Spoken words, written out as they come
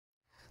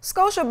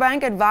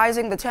Scotiabank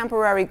advising the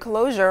temporary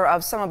closure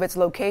of some of its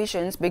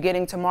locations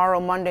beginning tomorrow,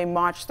 Monday,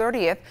 March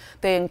 30th.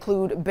 They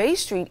include Bay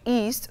Street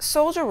East,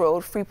 Soldier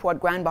Road, Freeport,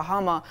 Grand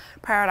Bahama,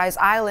 Paradise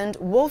Island,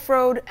 Wolf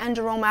Road, and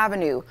Jerome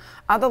Avenue.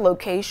 Other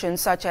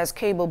locations such as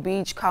Cable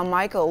Beach,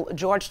 Carmichael,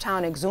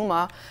 Georgetown,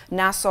 Exuma,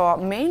 Nassau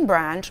Main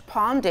Branch,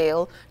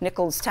 Palmdale,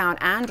 Nicholstown,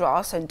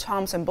 Andros, and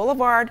Thompson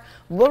Boulevard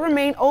will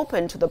remain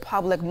open to the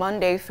public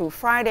Monday through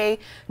Friday,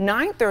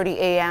 9:30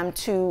 a.m.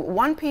 to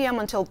 1 p.m.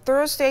 until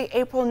Thursday,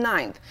 April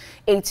 9th.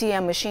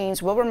 ATM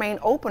machines will remain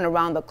open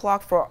around the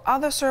clock for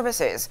other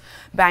services.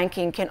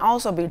 Banking can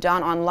also be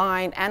done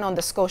online and on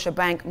the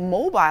Scotiabank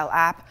mobile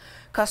app.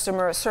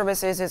 Customer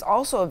services is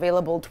also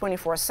available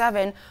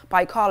 24/7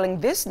 by calling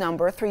this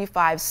number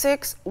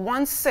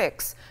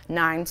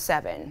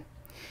 356-1697.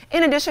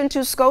 In addition to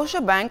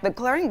Scotiabank, the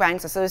Clearing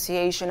Banks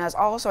Association has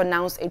also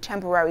announced a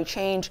temporary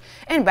change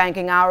in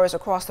banking hours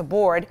across the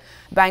board.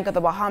 Bank of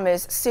the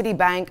Bahamas,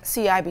 Citibank,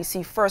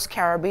 CIBC First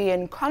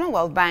Caribbean,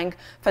 Commonwealth Bank,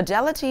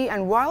 Fidelity,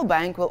 and Royal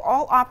Bank will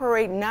all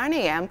operate 9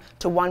 a.m.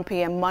 to 1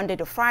 p.m. Monday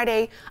to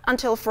Friday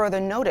until further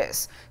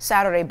notice.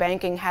 Saturday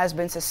banking has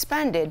been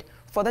suspended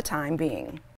for the time being.